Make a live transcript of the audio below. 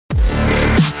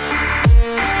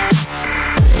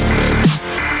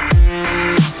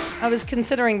was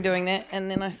considering doing that, and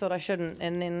then I thought I shouldn't,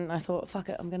 and then I thought, fuck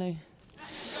it, I'm going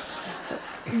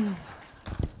to...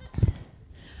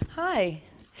 Hi.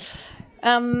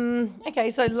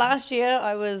 Okay, so last year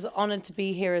I was honoured to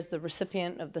be here as the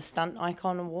recipient of the Stunt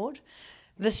Icon Award.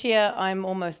 This year I'm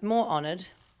almost more honoured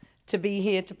to be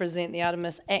here to present the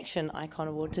Artemis Action Icon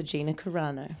Award to Gina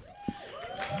Carano.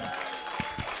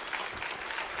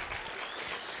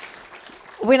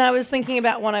 When I was thinking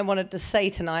about what I wanted to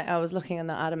say tonight, I was looking on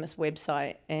the Artemis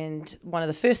website, and one of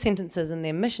the first sentences in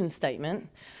their mission statement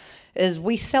is,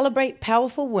 "We celebrate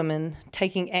powerful women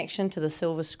taking action to the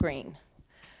silver screen."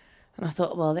 And I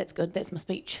thought, well, that's good, that's my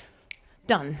speech.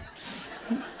 Done.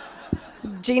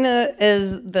 Gina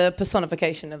is the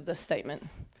personification of this statement.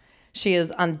 She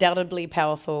is undoubtedly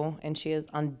powerful, and she is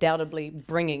undoubtedly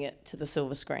bringing it to the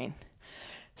silver screen.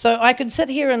 So I could sit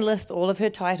here and list all of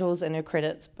her titles and her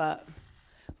credits, but,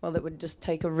 well, that would just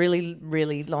take a really,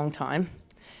 really long time.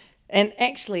 And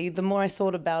actually, the more I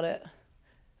thought about it,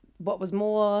 what was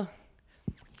more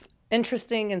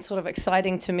interesting and sort of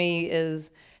exciting to me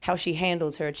is how she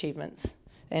handles her achievements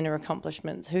and her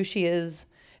accomplishments, who she is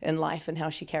in life and how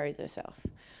she carries herself.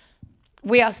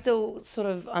 We are still sort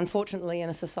of, unfortunately, in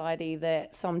a society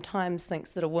that sometimes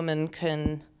thinks that a woman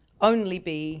can only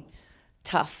be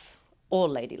tough or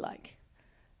ladylike.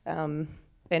 And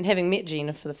having met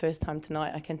Gina for the first time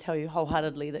tonight, I can tell you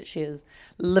wholeheartedly that she is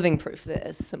living proof that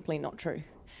is simply not true.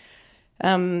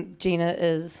 Gina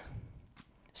is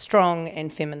strong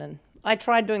and feminine. I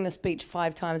tried doing this speech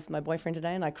 5 times with my boyfriend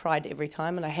today, and I cried every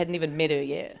time, and I hadn't even met her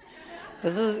yet.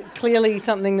 This is clearly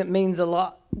something that means a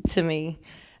lot to me.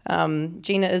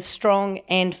 Gina is strong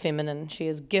and feminine. She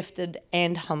is gifted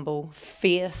and humble,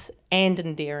 fierce and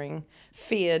endearing,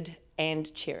 feared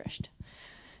and cherished.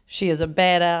 She is a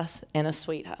badass and a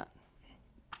sweetheart.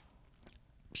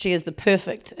 She is the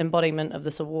perfect embodiment of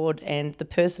this award and the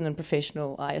person and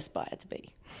professional I aspire to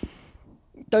be.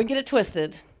 Don't get it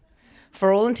twisted.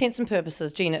 For all intents and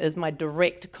purposes, Gina is my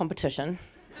direct competition.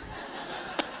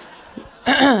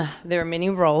 There are many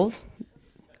roles,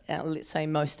 let's say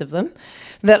most of them,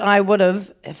 that I would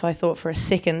have, if I thought for a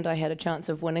second I had a chance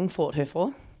of winning, fought her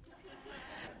for.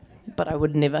 But I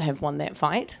would never have won that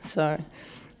fight.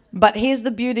 But here's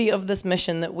the beauty of this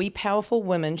mission that we powerful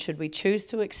women, should we choose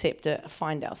to accept it,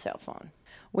 find ourselves on.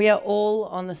 We are all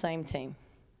on the same team.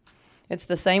 It's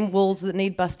the same walls that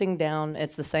need busting down,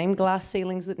 it's the same glass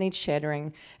ceilings that need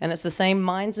shattering, and it's the same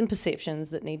minds and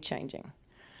perceptions that need changing.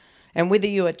 And whether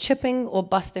you are chipping or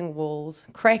busting walls,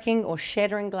 cracking or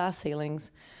shattering glass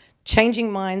ceilings,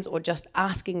 changing minds or just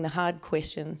asking the hard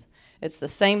questions, it's the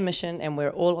same mission and we're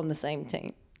all on the same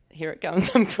team. Here it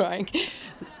comes, I'm crying.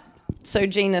 So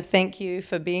Gina, thank you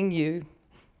for being you,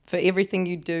 for everything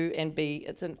you do and be.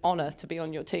 It's an honor to be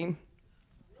on your team.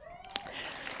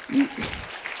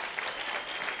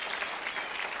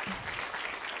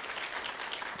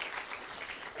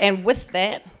 And with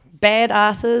that,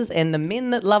 badasses and the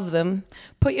men that love them,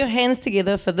 put your hands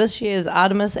together for this year's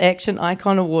Artemis Action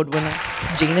Icon Award winner,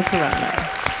 Gina Carano.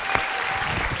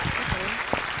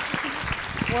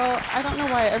 Well, I don't know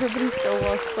why everybody's so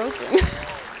well spoken.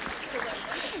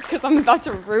 Because I'm about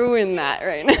to ruin that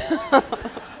right now.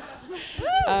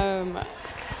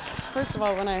 First of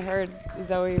all, when I heard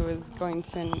Zoe was going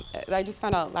to, I just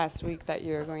found out last week that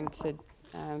you were going to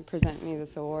present me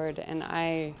this award, and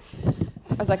I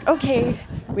was like, okay,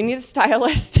 we need a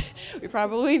stylist. We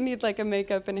probably need like a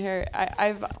makeup and hair.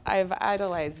 I've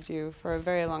idolized you for a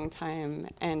very long time,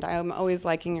 and I'm always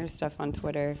liking your stuff on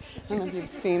Twitter. I don't know if you've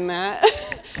seen that.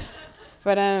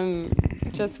 But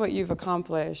just what you've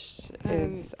accomplished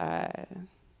is,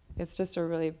 it's just a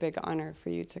really big honor for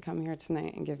you to come here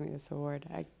tonight and give me this award.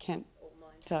 I can't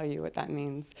tell you what that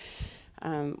means.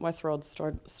 Westworld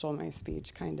stole my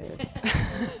speech, kind of.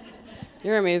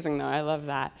 You're amazing, though. I love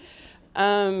that.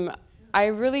 I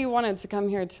really wanted to come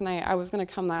here tonight. I was going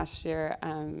to come last year,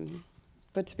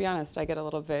 but to be honest, I get a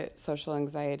little bit social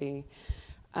anxiety.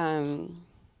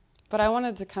 But I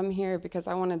wanted to come here because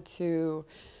I wanted to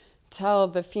tell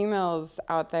the females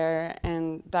out there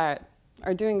and that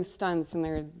are doing stunts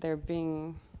and they're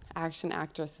being action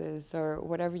actresses or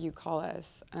whatever you call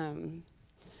us.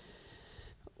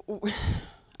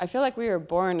 I feel like we were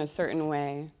born a certain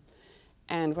way.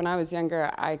 And when I was younger,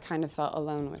 I kind of felt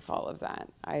alone with all of that.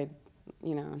 I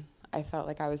felt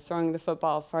like I was throwing the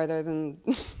football farther than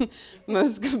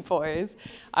most good boys.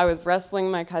 I was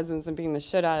wrestling my cousins and beating the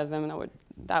shit out of them, and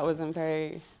that wasn't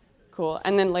very cool.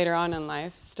 And then later on in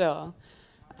life, still,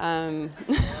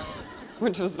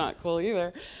 which was not cool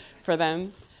either for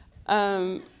them.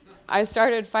 I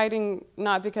started fighting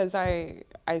not because I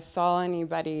saw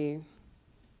anybody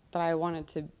that I wanted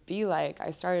to be like.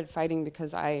 I started fighting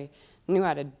because I knew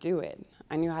how to do it.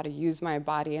 I knew how to use my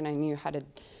body, and I knew how to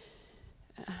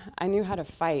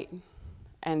fight.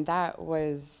 And that's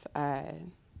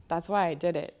why I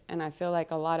did it. And I feel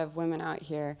like a lot of women out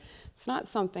here, it's not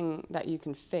something that you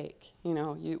can fake, you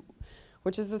know,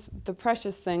 which is the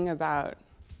precious thing about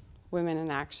women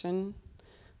in action.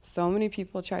 So many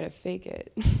people try to fake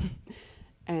it,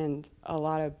 and a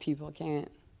lot of people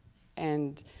can't.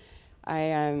 And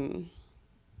I'm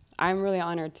really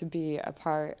honored to be a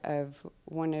part of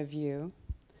one of you.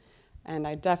 And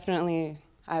I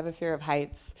have a fear of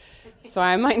heights, so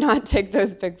I might not take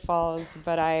those big falls,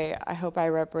 but I hope I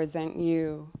represent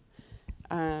you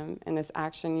in this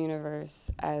action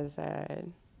universe as as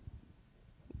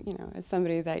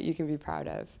somebody that you can be proud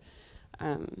of.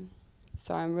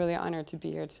 So I'm really honored to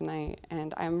be here tonight,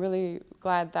 and I'm really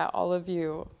glad that all of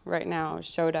you right now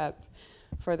showed up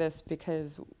for this,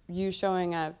 because you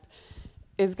showing up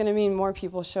is going to mean more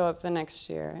people show up the next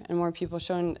year, and more people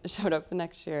showed up the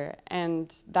next year,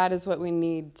 and that is what we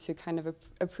need to kind of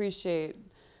appreciate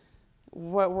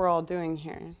what we're all doing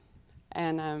here.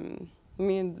 And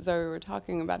me and Zoe were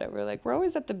talking about it. We're like, we're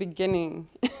always at the beginning.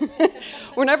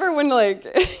 When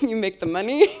like you make the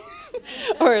money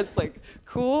or it's like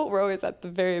cool, we're always at the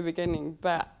very beginning.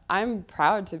 But I'm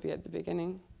proud to be at the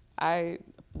beginning. I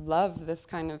love this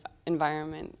kind of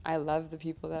environment. I love the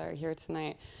people that are here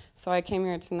tonight. So I came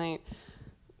here tonight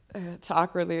to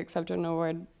awkwardly accept an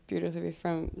award beautifully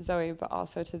from Zoe, but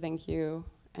also to thank you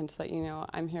and to let you know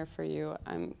I'm here for you.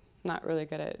 I'm not really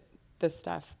good at this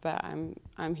stuff, but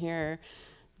I'm here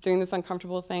doing this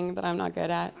uncomfortable thing that I'm not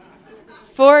good at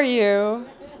for you.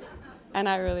 And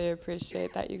I really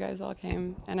appreciate that you guys all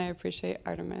came, and I appreciate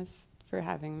Artemis for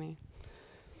having me.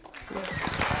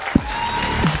 Yeah.